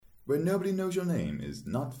Where Nobody Knows Your Name is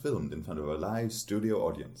not filmed in front of a live studio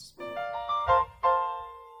audience.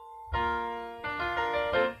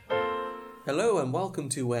 Hello and welcome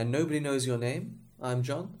to Where Nobody Knows Your Name. I'm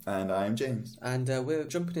John. And I'm James. And we're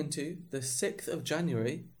jumping into the 6th of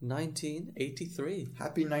January, 1983.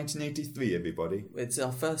 Happy 1983, everybody. It's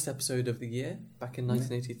our first episode of the year, back in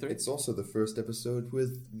 1983. It's also the first episode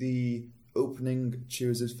with the opening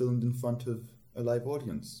Cheers is filmed in front of a live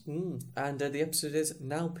audience. And the episode is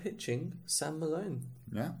Now Pitching Sam Malone.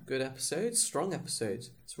 Yeah. Good episode, strong episode.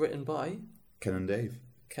 It's written by Ken and Dave.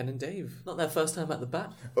 Ken and Dave. Not their first time at the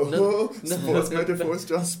bat. Sports metaphors,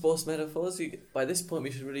 John. Sports metaphors. By this point,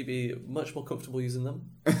 we should really be much more comfortable using them.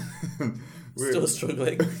 Still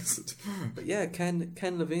struggling. But yeah, Ken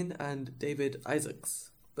Levine and David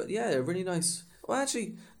Isaacs. But yeah, really nice. Well,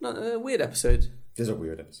 actually, not a weird episode. There's a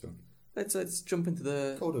weird episode. Let's jump into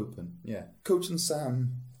the cold open. Yeah. Coach and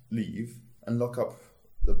Sam leave and lock up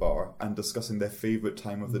the bar and discussing their favourite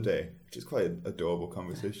time of the day, which is quite an adorable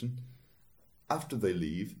conversation. After they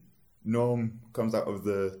leave, Norm comes out of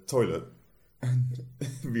the toilet and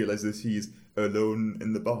realises he's alone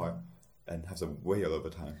in the bar and has a whale of a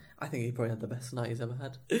time. I think he probably had the best night he's ever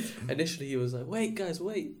had. Initially he was like, wait guys,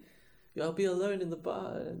 wait. I'll be alone in the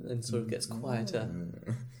bar, and sort of gets quieter.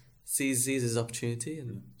 Sees his opportunity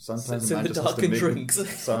and sometimes sits in the dark and drinks.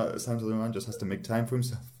 Sometimes the man just has to make time for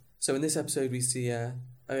himself. So in this episode we see a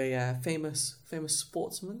famous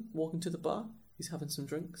sportsman walking to the bar. He's having some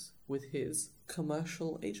drinks with his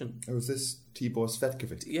commercial agent. Oh, is this Tibor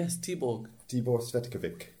Svetkovic? Yes, Tibor. Tibor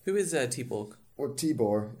Svetkovic. Who is Tibor? Well,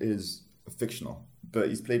 Tibor is fictional, but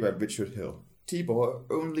he's played by Richard Hill. Tibor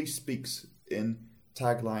only speaks in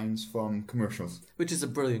taglines from commercials. Which is a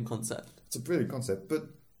brilliant concept. It's a brilliant concept, but a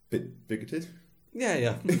bit bigoted.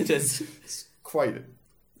 Yeah, it is. It's quite...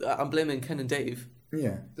 I'm blaming Ken and Dave.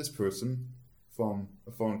 Yeah, this person from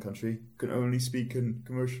a foreign country can only speak in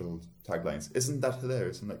commercial taglines. Isn't that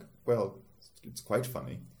hilarious? I'm like, well, it's quite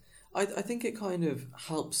funny. I think it kind of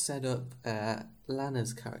helps set up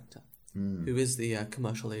Lana's character, who is the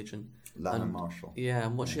commercial agent. Lana Marshall. Yeah,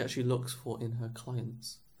 and what she actually looks for in her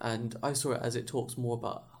clients. And I saw it as it talks more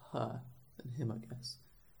about her than him, I guess.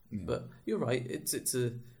 Yeah. But you're right,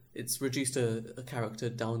 it's reduced a character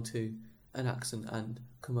down to an accent and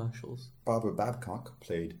commercials. Barbara Babcock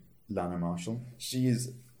played Lana Marshall. She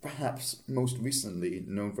is perhaps most recently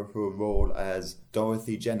known for her role as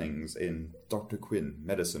Dorothy Jennings in Dr. Quinn,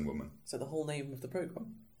 Medicine Woman. Is that the whole name of the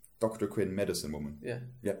programme? Dr. Quinn, Medicine Woman. Yeah.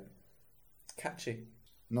 Yep. Catchy.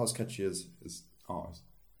 Not as catchy as ours.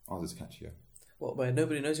 Ours is catchier. What, where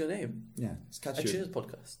Nobody Knows Your Name? Yeah, it's catchier. A Cheers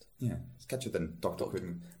podcast. Yeah, it's catchier than Dr.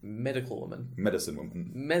 Quinn. Medical Woman. Medicine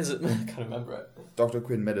Woman. I can't remember it. Dr.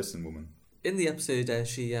 Quinn, Medicine Woman. In the episode,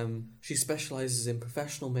 she specialises in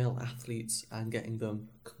professional male athletes and getting them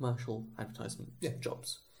commercial advertisement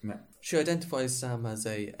jobs. Yeah. She identifies Sam as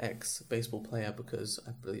a ex-baseball player because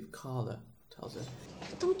I believe Carla tells her.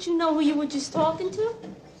 Don't you know who you were just talking to?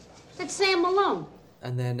 That's Sam Malone.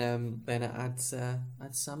 And then it adds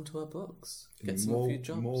Sam to her books. Gets him a few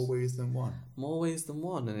jobs. More ways than one. More ways than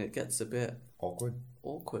one, and it gets a bit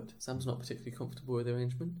awkward. Sam's not particularly comfortable with the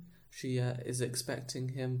arrangement. She is expecting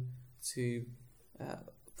him to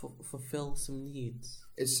fulfill some needs.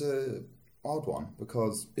 It's a odd one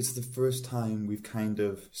because it's the first time we've kind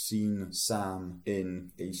of seen Sam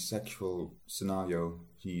in a sexual scenario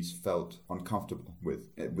he's felt uncomfortable with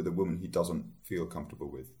a woman he doesn't feel comfortable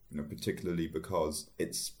with. Particularly because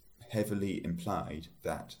it's heavily implied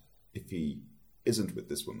that if he isn't with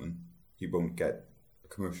this woman, he won't get a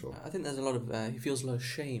commercial. I think there's a lot of he feels a lot of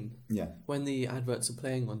shame. Yeah. When the adverts are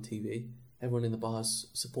playing on TV, everyone in the bar's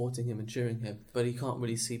supporting him and cheering him, but he can't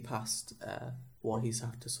really see past what he's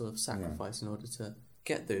had to sort of sacrifice in order to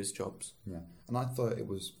get those jobs. Yeah, and I thought it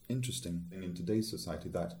was interesting in today's society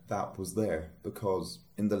that was there because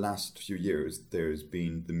in the last few years there's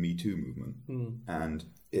been the Me Too movement and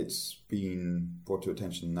it's been brought to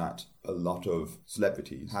attention that a lot of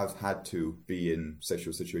celebrities have had to be in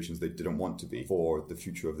sexual situations they didn't want to be for the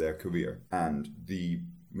future of their career, and the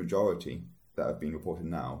majority that have been reported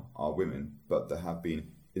now are women, but there have been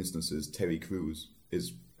instances. Terry Crews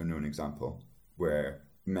is a known example where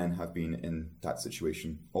men have been in that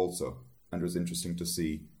situation also, and it was interesting to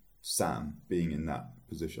see Sam being in that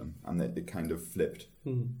position, and that it kind of flipped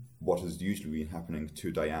what has usually been happening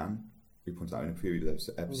to Diane. We pointed out in a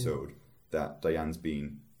previous episode that Diane's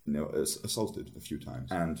been assaulted a few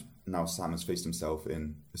times, and now Sam has faced himself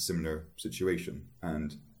in a similar situation,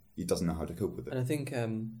 and he doesn't know how to cope with it. And I think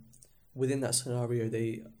within that scenario,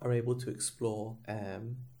 they are able to explore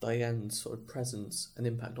Diane's sort of presence and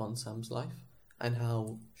impact on Sam's life. and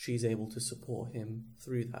how she's able to support him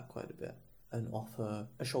through that quite a bit and offer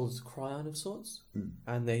a shoulder to cry on of sorts.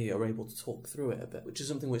 And they are able to talk through it a bit, which is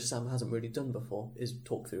something which Sam hasn't really done before, is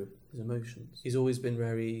talk through his emotions. He's always been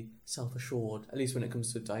very self-assured, at least when it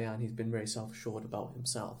comes to Diane, he's been very self-assured about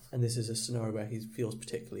himself. And this is a scenario where he feels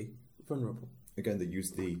particularly vulnerable. Again, they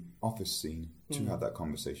use the office scene to have that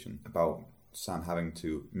conversation about Sam having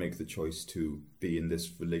to make the choice to be in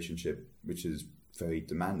this relationship, which is very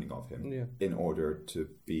demanding of him, in order to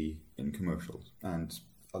be in commercials. And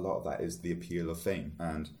a lot of that is the appeal of fame,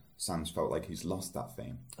 and Sam's felt like he's lost that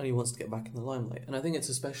fame. And he wants to get back in the limelight. And I think it's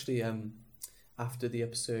especially after the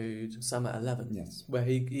episode Sam at 11, where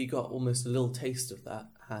he got almost a little taste of that,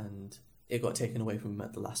 and it got taken away from him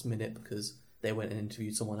at the last minute because they went and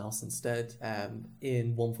interviewed someone else instead.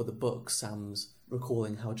 In One for the Book, Sam's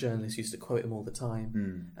recalling how journalists used to quote him all the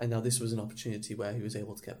time. And now this was an opportunity where he was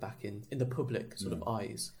able to get back in the public sort of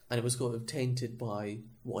eyes. And it was sort of tainted by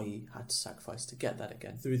what he had to sacrifice to get that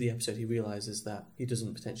again. Through the episode, he realises that he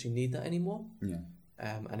doesn't potentially need that anymore.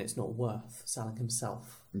 And it's not worth selling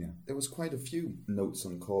himself. There was quite a few notes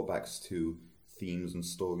and callbacks to themes and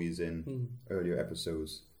stories in earlier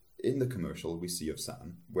episodes. In the commercial we see of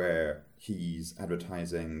Sam, where he's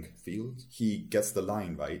advertising Fields, he gets the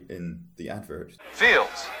line right in the advert.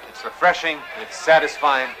 Fields. It's refreshing, it's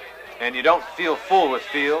satisfying, and you don't feel full with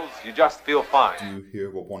Fields, you just feel fine. Do you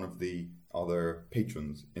hear what one of the other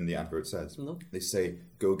patrons in the advert says? No. They say,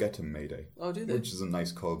 "Go get him, Mayday." Oh, do they? Which is a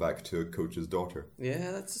nice callback to Coach's daughter.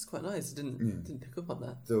 Yeah, that's just quite nice. I didn't pick up on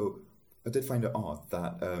that. Though I did find it odd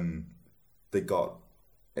that they got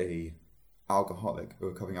a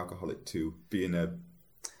recovering alcoholic to be in a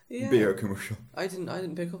beer commercial. I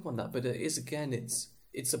didn't pick up on that, but it is, again,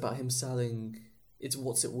 it's about him selling. It's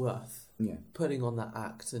what's it worth? Putting on that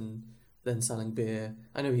act and then selling beer.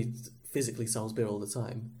 I know he physically sells beer all the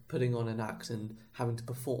time. Putting on an act and having to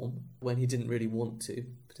perform when he didn't really want to,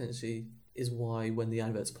 potentially, is why when the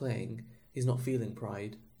advert's playing, he's not feeling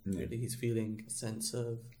pride. Really, he's feeling a sense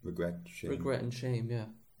of regret and shame.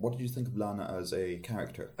 What did you think of Lana as a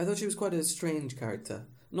character? I thought she was quite a strange character.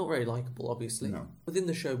 Not very likeable, obviously. No. Within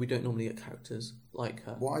the show, we don't normally get characters like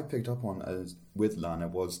her. What I picked up on with Lana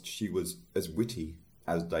was she was as witty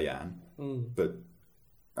as Diane, but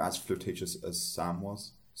as flirtatious as Sam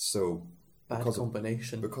was. So because of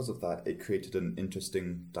that, it created an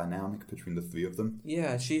interesting dynamic between the three of them.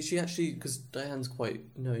 Yeah, she actually, because Diane's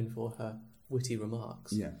quite known for her witty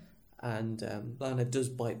remarks. And Lana does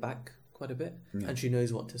bite back quite a bit, and she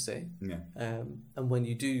knows what to say. And when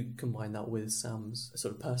you do combine that with Sam's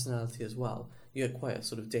sort of personality as well, you get quite a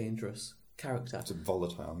sort of dangerous character. It's a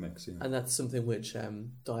volatile mix, And that's something which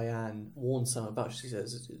Diane warns Sam about. She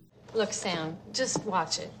says, "Look, Sam, just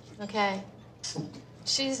watch it, okay?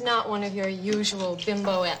 She's not one of your usual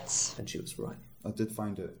bimboettes." And she was right. I did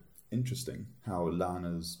find it interesting how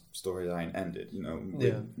Lana's storyline ended,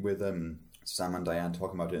 with Sam and Diane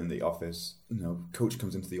talking about it in the office. Coach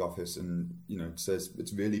comes into the office and, says,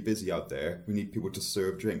 "It's really busy out there. We need people to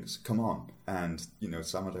serve drinks. Come on." And,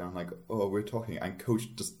 Sam and Diane are like, "Oh, we're talking." And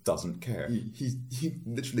Coach just doesn't care. He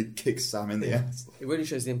literally kicks Sam in the ass. It really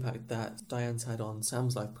shows the impact that Diane's had on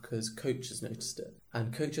Sam's life because Coach has noticed it.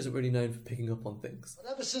 And Coach isn't really known for picking up on things.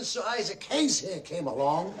 But ever since Sir Isaac Hayes here came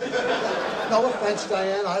along, no offense,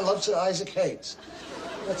 Diane, I love Sir Isaac Hayes.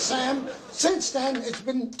 But Sam, since then, it's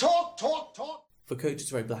been talk. For Coach, it's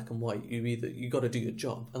very black and white. You got to do your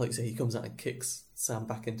job. And like you say, he comes out and kicks Sam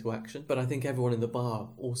back into action. But I think everyone in the bar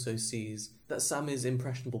also sees that Sam is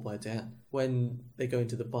impressionable by Diane. When they go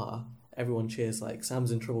into the bar, everyone cheers like,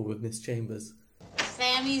 "Sam's in trouble with Miss Chambers."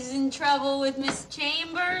 Sammy's in trouble with Miss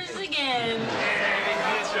Chambers again.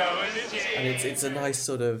 And it's a nice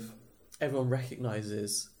sort of, everyone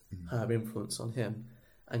recognises her influence on him.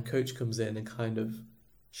 And Coach comes in and kind of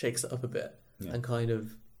shakes it up a bit and kind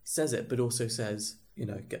of says it, but also says,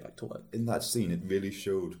 get back to work. In that scene, it really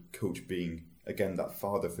showed Coach being, again, that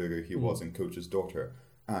father figure he was in Coach's daughter.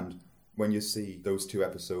 And when you see those two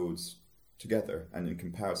episodes together and in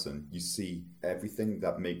comparison, you see everything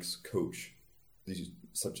that makes Coach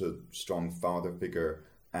such a strong father figure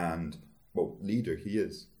and, leader he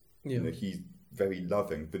is. He's very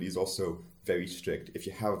loving, but he's also very strict. If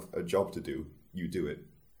you have a job to do, you do it.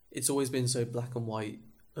 It's always been so black and white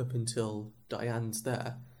up until Diane's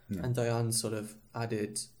there. And Diane sort of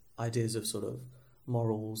added ideas of sort of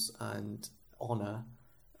morals and honour,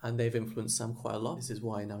 and they've influenced Sam quite a lot. This is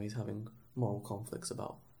why now he's having moral conflicts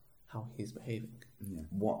about how he's behaving.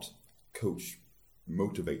 What Coach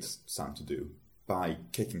motivates Sam to do by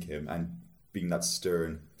kicking him and being that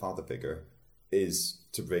stern father figure is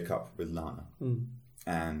to break up with Lana.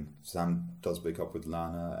 And Sam does break up with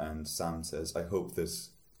Lana, and Sam says, I hope this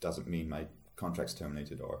doesn't mean my contract's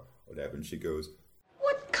terminated or whatever. And she goes,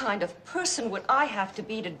 What kind of person would I have to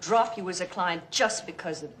be to drop you as a client just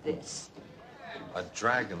because of this? A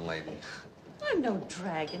dragon lady. I'm no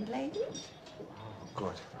dragon lady,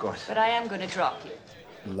 Good, good. but I am going to drop you.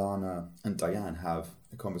 Lana and Diane have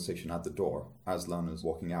a conversation at the door as Lana's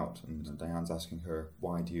walking out, and Diane's asking her,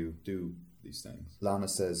 why do you do these things? Lana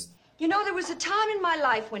says, You know, there was a time in my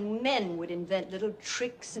life when men would invent little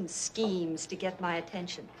tricks and schemes to get my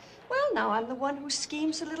attention. Well, now I'm the one who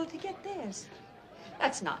schemes a little to get theirs.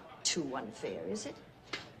 That's not too unfair, is it?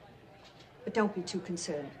 But don't be too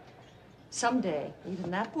concerned. Someday, even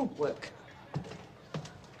that won't work.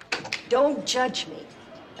 Don't judge me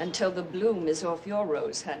until the bloom is off your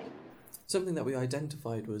rose, honey. Something that we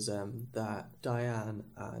identified was that Diane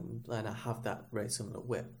and Lana have that very similar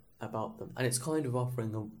wit about them. And it's kind of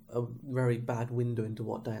offering a very bad window into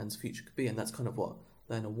what Diane's future could be, and that's kind of what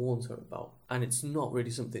Lana warns her about. And it's not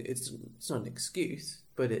really something, it's not an excuse,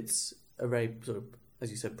 but it's a very sort of,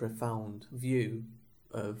 as you said, profound view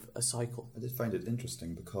of a cycle. I did find it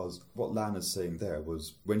interesting because what Lana's saying there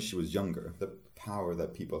was when she was younger, the power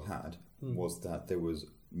that people had was that there was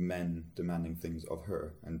men demanding things of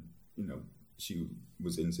her, and she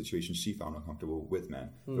was in situations she found uncomfortable with men.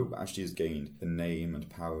 But as she's gained the name and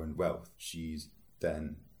power and wealth, she's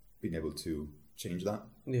then been able to change that.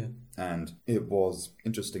 Yeah. And it was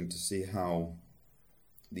interesting to see how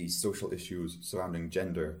the social issues surrounding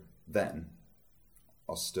gender then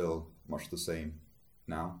are still much the same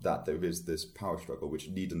now, that there is this power struggle which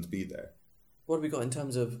needn't be there. What have we got in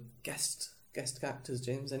terms of guest actors,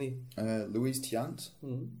 James? Any? Louis Tiant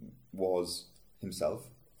was himself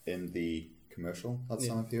in the commercial that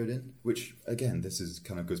Sam appeared in, which again, this is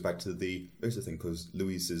kind of goes back to the other thing, because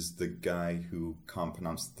Louis is the guy who can't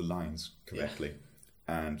pronounce the lines correctly,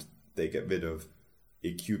 and they get rid of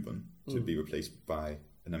a Cuban to be replaced by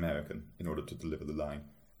an American in order to deliver the line.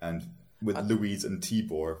 And with Louise and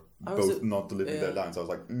Tibor both not delivering their lines, I was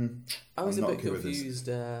like, I was a bit confused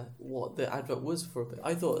what the advert was for.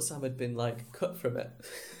 I thought Sam had been like cut from it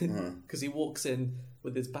because he walks in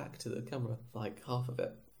with his back to the camera, like half of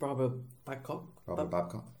it. Barbara Babcock.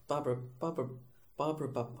 Barbara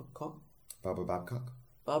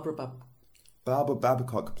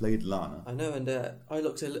Babcock played Lana. I know, and I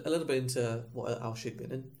looked a little bit into what else she'd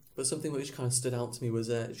been in. But something which kind of stood out to me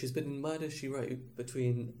was she's been in Murder, She Wrote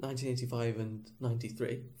between 1985 and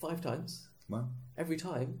 93, 5 times. Wow. Every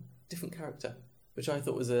time, different character, which I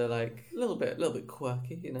thought was a little bit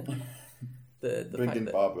quirky, The Bring in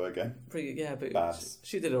Barbara again. But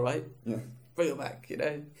she did all right. Yeah. Bring her back,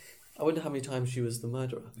 I wonder how many times she was the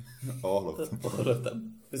murderer. All of them. All of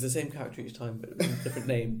them. It was the same character each time, but with a different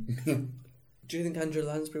name. Do you think Angela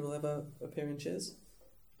Lansbury will ever appear in Cheers?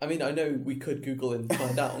 I mean, I know we could Google and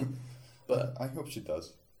find out, but I hope she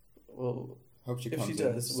does. Well, I hope she if comes she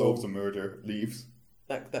in, does, solves the murder, leaves.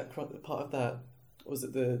 That part of that, was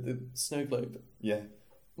it the snow globe? Yeah.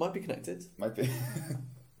 Might be connected. Might be.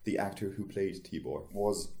 The actor who played Tibor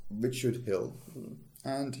was Richard Hill,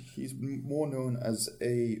 and he's more known as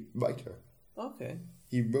a writer. Okay.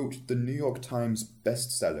 He wrote the New York Times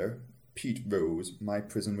bestseller, Pete Rose, My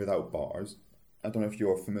Prison Without Bars. I don't know if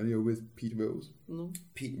you're familiar with Pete Rose. No.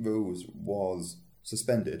 Pete Rose was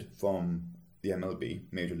suspended from the MLB,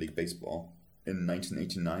 Major League Baseball, in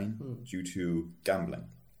 1989 due to gambling.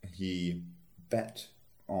 He bet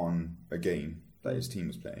on a game that his team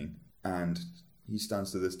was playing, and he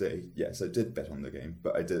stands to this day. Yes, I did bet on the game,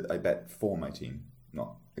 but I bet for my team,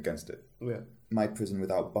 not against it. Yeah. My Prison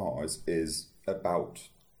Without Bars is about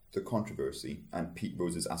the controversy and Pete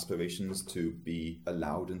Rose's aspirations to be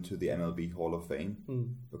allowed into the MLB Hall of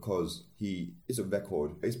Fame because he is a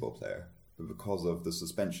record baseball player, but because of the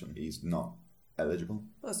suspension, he's not eligible.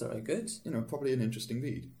 That's not very good. Probably an interesting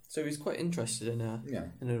read. So he's quite interested in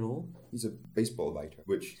it all. He's a baseball writer,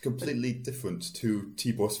 which is completely different to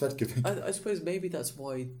Tibor Svedkovic. I suppose maybe that's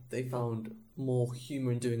why they found more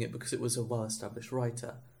humour in doing it, because it was a well-established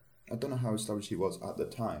writer. I don't know how established he was at the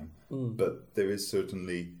time, but there is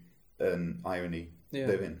certainly an irony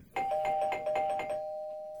therein.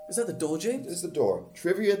 Is that the door, James? It's the door.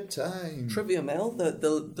 Trivia time. Trivia mail.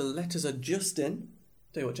 The letters are just in.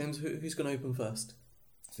 Tell you what, James, who's going to open first?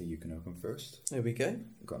 I think you can open first. There we go.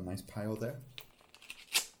 You've got a nice pile there.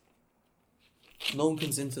 Norm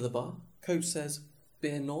comes into the bar. Coach says,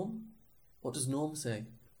 "Beer, Norm." What does Norm say?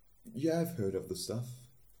 Yeah, I've heard of the stuff.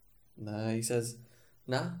 No, he says,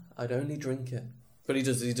 "Nah, I'd only drink it." But he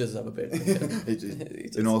does have a beer.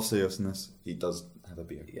 In all seriousness, he does have a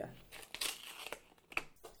beer. Yeah.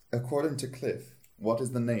 According to Cliff, What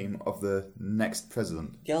is the name of the next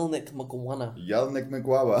president? Yelnik Mgwana. Yelnik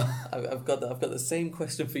Mgwana. I've got the same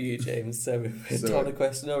question for you, James. So we've hit on a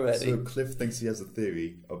question already. So Cliff thinks he has a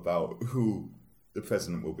theory about who the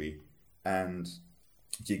president will be, and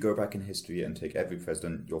if you go back in history and take every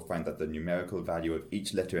president, you'll find that the numerical value of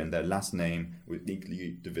each letter in their last name was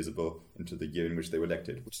equally divisible into the year in which they were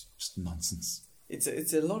elected, which is just nonsense.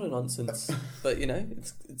 It's a lot of nonsense, but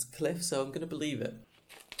it's Cliff, so I'm going to believe it.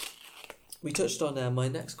 We touched on my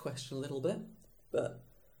next question a little bit, but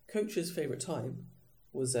Coach's favourite time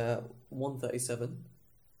was 1:37.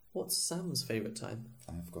 What's Sam's favourite time?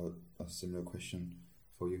 I've got a similar question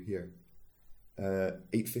for you here.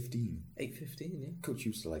 8:15. 8:15, yeah. Coach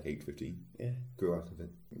used to like 8:15. Yeah. Grew out of it.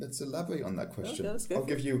 Let's elaborate on that question. Okay, let's go I'll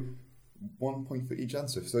give you 1 point for each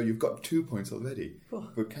answer, so you've got 2 points already. Oh.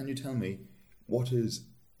 But can you tell me what is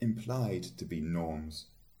implied to be Norm's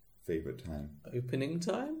favourite time? Opening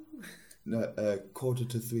time? No,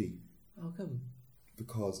 2:45. How come?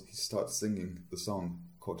 Because he starts singing the song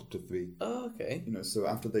 2:45. Oh, okay. So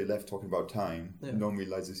after they left talking about time, Yeah. Norm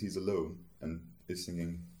realises he's alone and is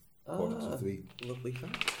singing 2:45. Lovely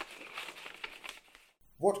fact.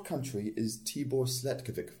 What country is Tibor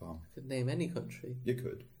Sletkovic from? Could name any country. You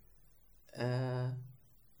could.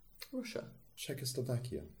 Russia.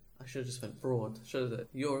 Czechoslovakia. I should have just went broad. Should have said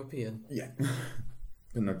European. Yeah.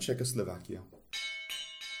 But no, Czechoslovakia.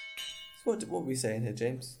 So what were we saying here,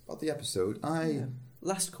 James? About the episode,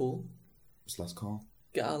 Last call. What's last call?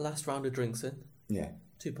 Get our last round of drinks in. Yeah.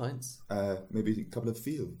 2 pints. Maybe a couple of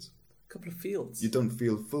fields. A couple of fields. You don't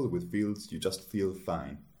feel full with fields, you just feel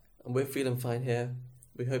fine. And we're feeling fine here.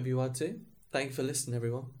 We hope you are too. Thank you for listening,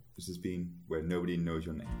 everyone. This has been Where Nobody Knows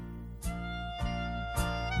Your Name.